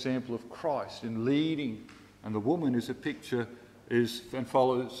follows the example of Christ in leading, and the woman is a picture and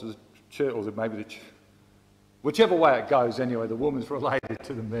follows the church, or maybe whichever way it goes. Anyway, the woman's related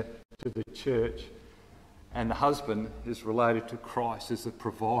to the church, and the husband is related to Christ as the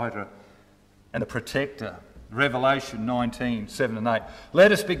provider and the protector. Revelation 19, 7 and 8.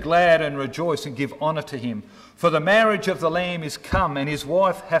 Let us be glad and rejoice and give honour to him. For the marriage of the Lamb is come, and his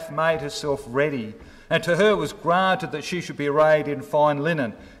wife hath made herself ready. And to her was granted that she should be arrayed in fine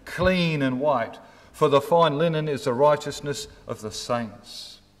linen, clean and white. For the fine linen is the righteousness of the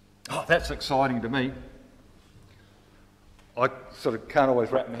saints. Oh, that's exciting to me. I sort of can't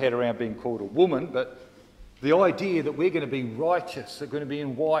always wrap my head around being called a woman, but the idea that we're going to be righteous, they're going to be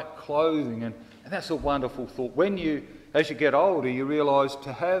in white clothing, and that's a wonderful thought. As you get older, you realise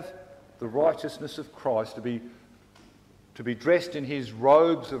to have the righteousness of Christ, to be dressed in his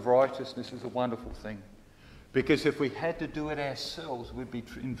robes of righteousness is a wonderful thing. Because if we had to do it ourselves, we'd be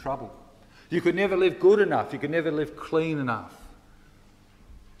in trouble. You could never live good enough. You could never live clean enough.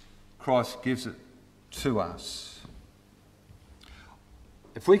 Christ gives it to us.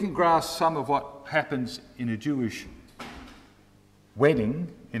 If we can grasp some of what happens in a Jewish wedding,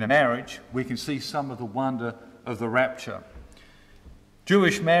 in a marriage, we can see some of the wonder of the rapture.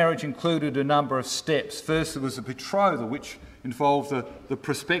 Jewish marriage included a number of steps. First, there was a betrothal, which involved the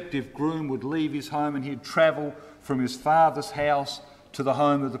prospective groom would leave his home and he'd travel from his father's house to the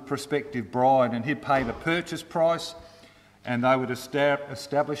home of the prospective bride, and he'd pay the purchase price, and they would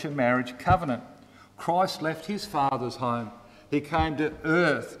establish a marriage covenant. Christ left his father's home. He came to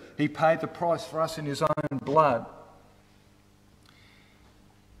earth. He paid the price for us in his own blood.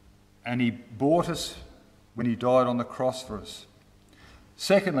 And he bought us when he died on the cross for us.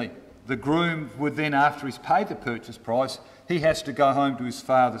 Secondly, the groom would then, after he's paid the purchase price, he has to go home to his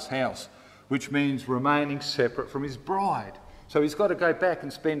father's house, which means remaining separate from his bride. So he's got to go back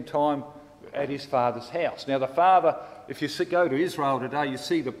and spend time at his father's house. Now the father, if you go to Israel today, you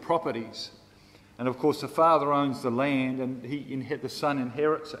see the properties. And of course the father owns the land, and the son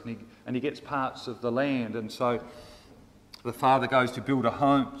inherits it, and he gets parts of the land. And so the father goes to build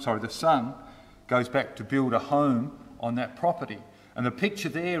the son goes back to build a home on that property. And the picture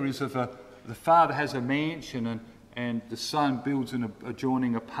there is of the father has a mansion, and the son builds an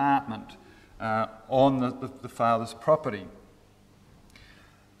adjoining apartment on the father's property.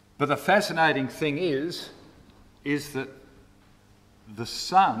 But the fascinating thing is that the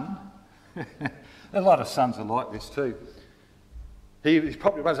son, a lot of sons are like this too. He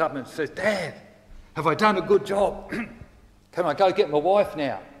probably runs up and says, "Dad, have I done a good job? Can I go get my wife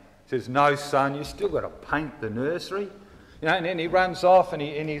now?" He says, "No, son, you still got to paint the nursery." And then he runs off and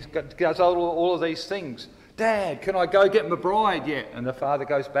he does all of these things. "Dad, can I go get my bride yet?" And the father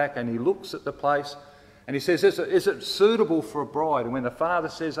goes back and he looks at the place and he says, is it suitable for a bride? And when the father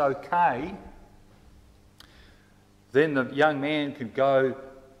says okay, then the young man can go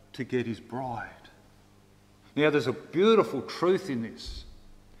to get his bride. Now there's a beautiful truth in this.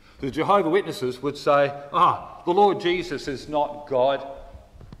 The Jehovah's Witnesses would say, the Lord Jesus is not God.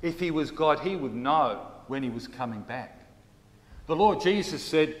 If he was God, he would know when he was coming back. The Lord Jesus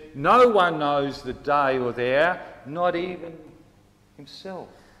said, no one knows the day or the hour, not even himself.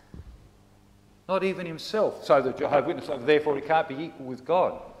 Not even himself. So the Jehovah's Witnesses, therefore he can't be equal with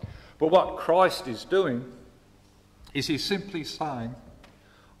God. But what Christ is doing is he's simply saying,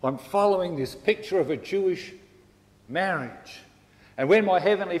 I'm following this picture of a Jewish marriage. And when my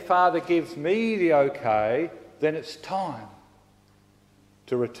Heavenly Father gives me the okay, then it's time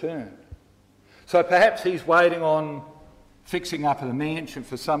to return. So perhaps he's waiting on fixing up a mansion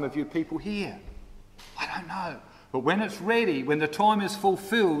for some of you people here. I don't know. But when it's ready, when the time is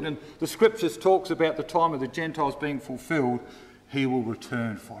fulfilled, and the Scriptures talks about the time of the Gentiles being fulfilled, he will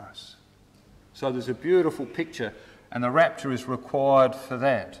return for us. So there's a beautiful picture, and the rapture is required for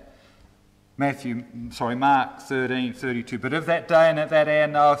that. Mark 13:32. But of that day and at that hour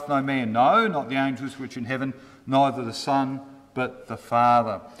knoweth no man, no, not the angels which are in heaven, neither the Son, but the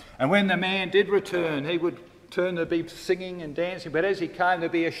Father. And when the man did return, he would turn to be singing and dancing, but as he came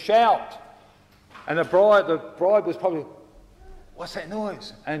there'd be a shout. And the bride was probably, what's that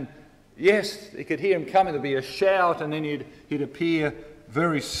noise? And yes, he could hear him coming, there'd be a shout, and then he'd appear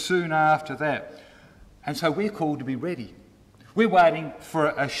very soon after that. And so we're called to be ready. We're waiting for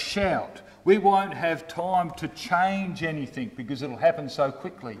a shout. We won't have time to change anything because it'll happen so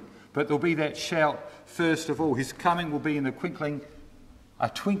quickly. But there'll be that shout first of all. His coming will be in a twinkling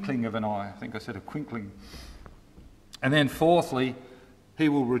of an eye. I think I said a twinkling. And then fourthly, he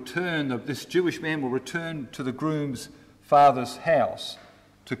will return, this Jewish man will return to the groom's father's house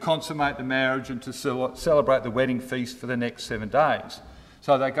to consummate the marriage and to celebrate the wedding feast for the next 7 days.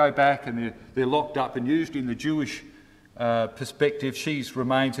 So they go back and they're locked up, and usually in the Jewish perspective, she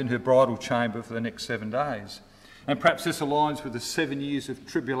remains in her bridal chamber for the next 7 days. And perhaps this aligns with the 7 years of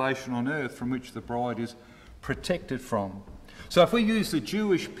tribulation on earth from which the bride is protected from. So if we use the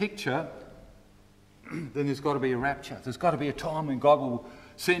Jewish picture, then there's got to be a rapture. There's got to be a time when God will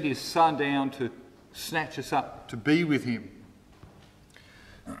send his Son down to snatch us up to be with him.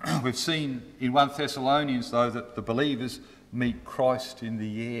 We've seen in 1 Thessalonians, though, that the believers meet Christ in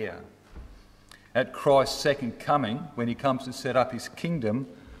the air. At Christ's second coming, when he comes to set up his kingdom,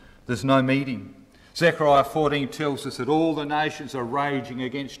 there's no meeting. Zechariah 14 tells us that all the nations are raging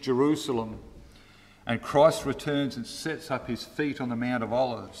against Jerusalem, and Christ returns and sets up his feet on the Mount of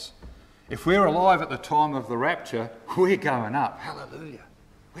Olives. If we're alive at the time of the rapture, we're going up. Hallelujah.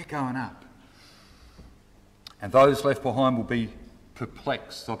 We're going up. And those left behind will be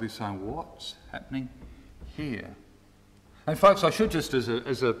perplexed. They'll be saying, what's happening here? And folks, I should just, as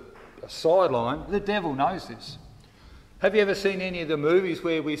a sideline, the devil knows this. Have you ever seen any of the movies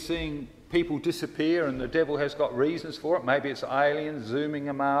where we're seeing people disappear and the devil has got reasons for it? Maybe it's aliens zooming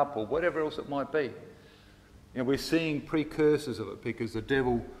them up or whatever else it might be. You know, we're seeing precursors of it because the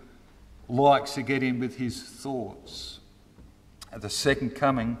devil likes to get in with his thoughts. At the second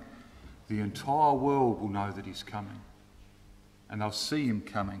coming, the entire world will know that he's coming, and they'll see him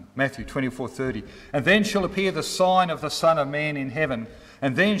coming. Matthew 24:30. And then shall appear the sign of the Son of Man in heaven,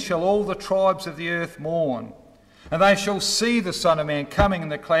 and then shall all the tribes of the earth mourn. And they shall see the Son of Man coming in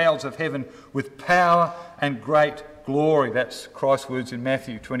the clouds of heaven with power and great glory. That's Christ's words in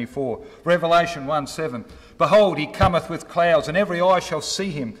Matthew 24. Revelation 1:7. Behold, he cometh with clouds, and every eye shall see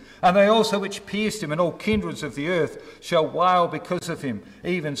him, and they also which pierced him, and all kindreds of the earth shall wail because of him.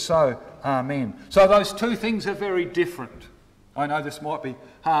 Even so, amen. So those two things are very different. I know this might be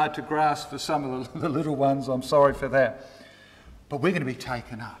hard to grasp for some of the little ones. I'm sorry for that. But we're going to be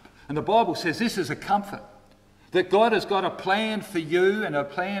taken up. And the Bible says this is a comfort, that God has got a plan for you and a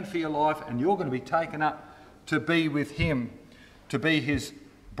plan for your life, and you're going to be taken up to be with him, to be his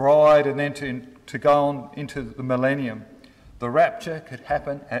bride, and then to go on into the millennium. The rapture could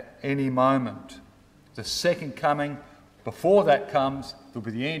happen at any moment. The second coming, before that comes, there'll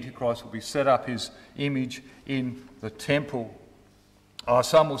be the Antichrist, will be set up his image in the temple.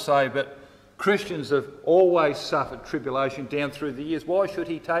 Some will say, but Christians have always suffered tribulation down through the years. Why should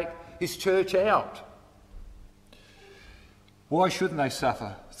he take his church out? Why shouldn't they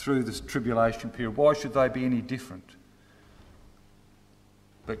suffer through this tribulation period? Why should they be any different?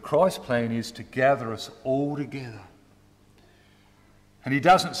 But Christ's plan is to gather us all together. And he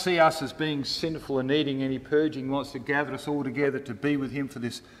doesn't see us as being sinful and needing any purging. He wants to gather us all together to be with him for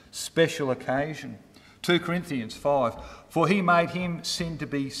this special occasion. 2 Corinthians 5. For he made him sin to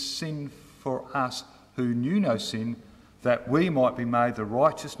be sin for us who knew no sin, that we might be made the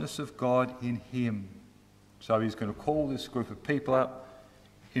righteousness of God in him. So he's going to call this group of people up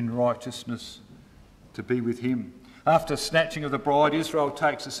in righteousness to be with him. After snatching of the bride, Israel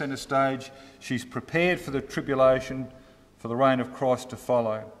takes the centre stage. She's prepared for the tribulation, for the reign of Christ to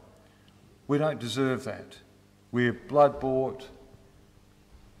follow. We don't deserve that. We're blood-bought.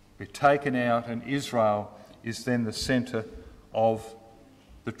 We're taken out, and Israel is then the centre of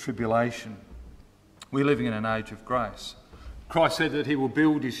the tribulation. We're living in an age of grace. Christ said that he will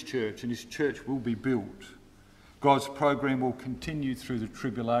build his church, and his church will be built. God's program will continue through the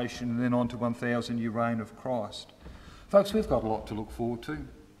tribulation and then on to 1,000-year reign of Christ. Folks, we've got a lot to look forward to.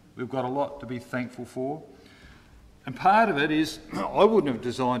 We've got a lot to be thankful for. And part of it is, I wouldn't have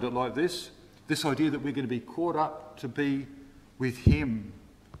designed it like this idea that we're going to be caught up to be with him.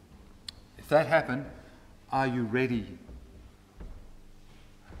 If that happened, are you ready?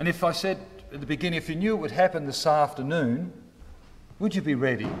 And if I said at the beginning, if you knew it would happen this afternoon, would you be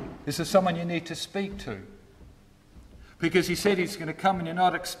ready? Is there someone you need to speak to? Because he said he's going to come and you're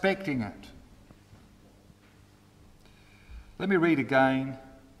not expecting it. Let me read again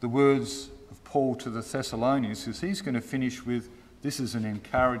the words of Paul to the Thessalonians, because he's going to finish with, this is an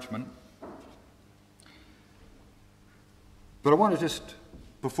encouragement. But I want to just,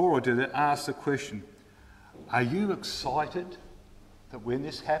 before I do that, ask the question, are you excited that when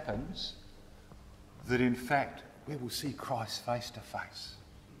this happens, that in fact we will see Christ face to face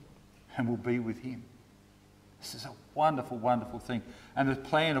and we'll be with him? This is a wonderful, wonderful thing. And the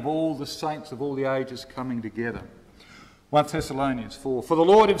plan of all the saints of all the ages coming together. 1 Thessalonians 4. For the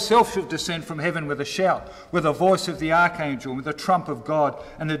Lord himself shall descend from heaven with a shout, with the voice of the archangel, with the trump of God,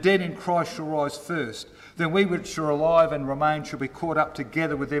 and the dead in Christ shall rise first. Then we which are alive and remain shall be caught up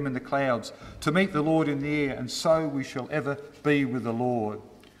together with them in the clouds, to meet the Lord in the air, and so we shall ever be with the Lord.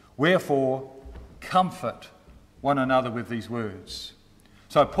 Wherefore, comfort one another with these words.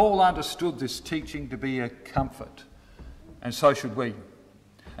 So Paul understood this teaching to be a comfort, and so should we.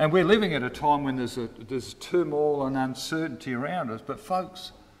 And we're living at a time when there's turmoil and uncertainty around us, but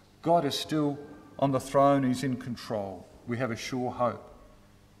folks, God is still on the throne, he's in control. We have a sure hope.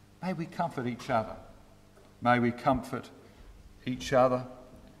 May we comfort each other. May we comfort each other.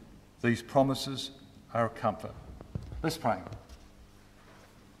 These promises are a comfort. Let's pray.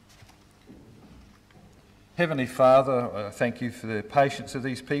 Heavenly Father, I thank you for the patience of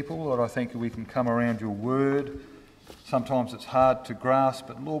these people. Lord, I thank you we can come around your word. Sometimes it's hard to grasp,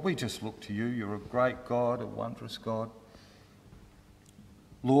 but Lord, we just look to you. You're a great God, a wondrous God.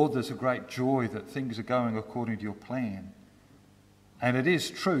 Lord, there's a great joy that things are going according to your plan. And it is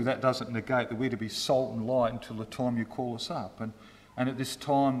true, that doesn't negate that we're to be salt and light until the time you call us up. And at this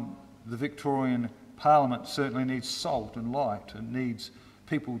time, the Victorian Parliament certainly needs salt and light and needs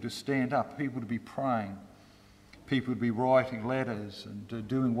people to stand up, people to be praying, people to be writing letters and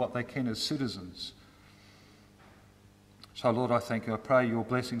doing what they can as citizens. So, Lord, I thank you. I pray your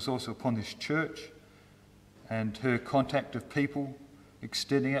blessings also upon this church and her contact of people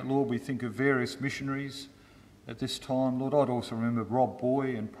extending out. Lord, we think of various missionaries at this time. Lord, I'd also remember Rob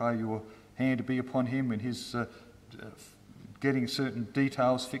Boy and pray your hand to be upon him and his getting certain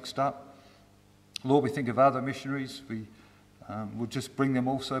details fixed up. Lord, we think of other missionaries. We will just bring them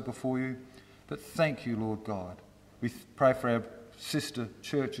also before you. But thank you, Lord God. We pray for our sister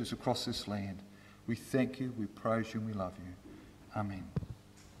churches across this land. We thank you, we praise you, and we love you. Amen.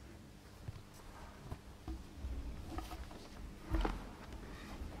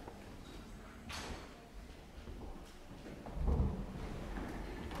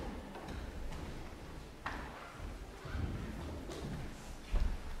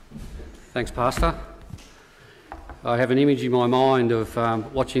 Thanks, Pastor. I have an image in my mind of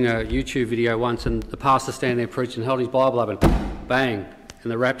watching a YouTube video once, and the pastor standing there preaching, holding his Bible up, and bang,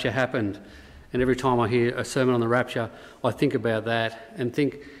 and the rapture happened. And every time I hear a sermon on the rapture, I think about that and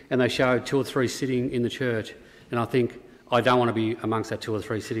they showed 2 or 3 sitting in the church, and I think, I don't want to be amongst that 2 or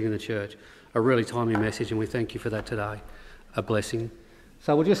 3 sitting in the church. A really timely message, and we thank you for that today. A blessing.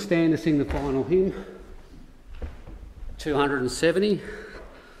 So we'll just stand to sing the final hymn, 270.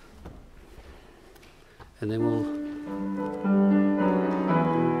 And then we'll...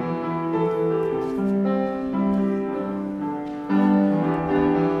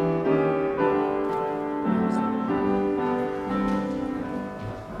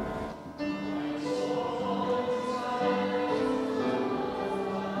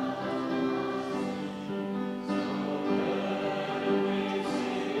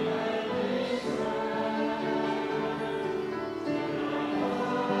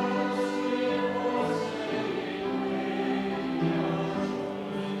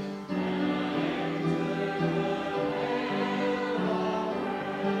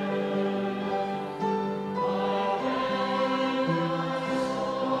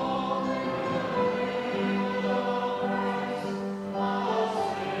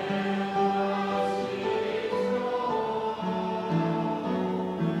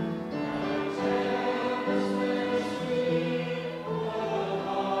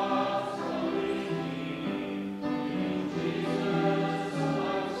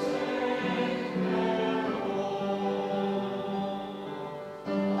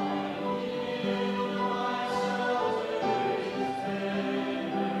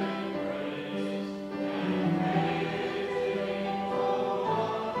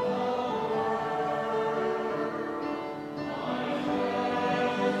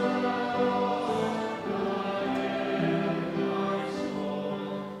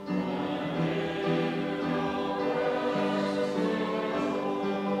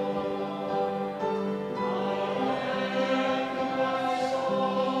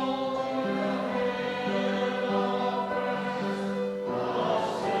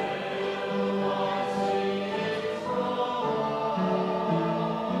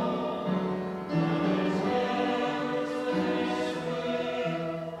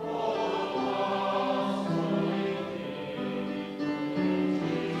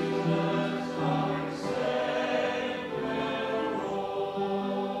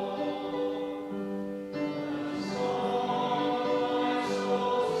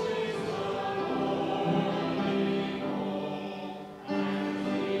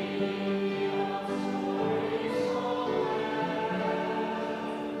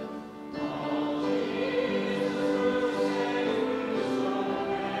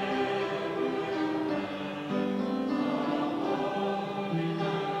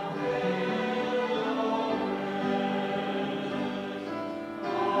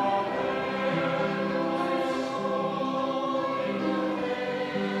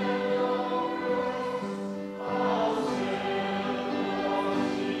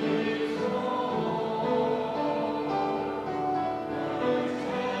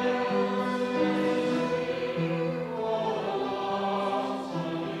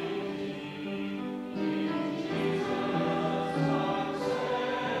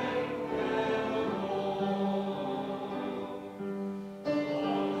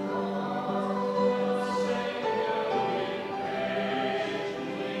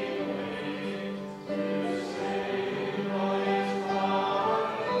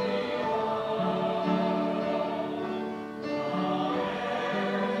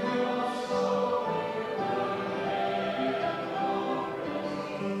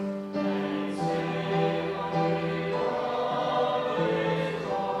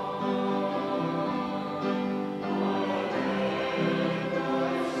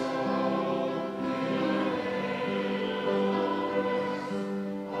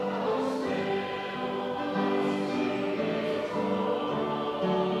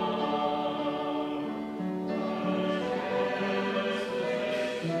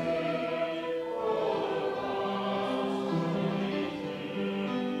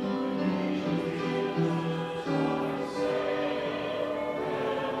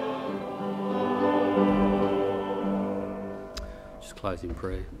 Just close in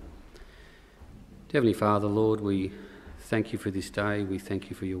prayer. Heavenly Father, Lord, we thank you for this day. We thank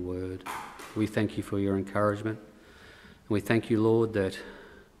you for your word. We thank you for your encouragement. And we thank you, Lord, that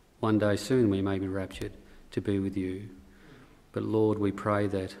one day soon we may be raptured to be with you. But Lord, we pray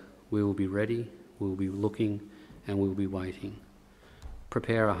that we will be ready, we will be looking, and we will be waiting.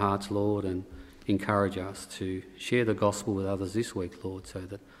 Prepare our hearts, Lord, and encourage us to share the gospel with others this week, Lord, so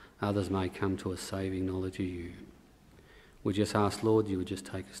that others may come to a saving knowledge of you. We just ask, Lord, you would just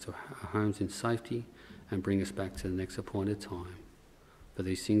take us to our homes in safety and bring us back to the next appointed time. For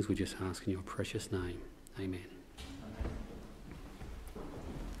these things we just ask in your precious name. Amen.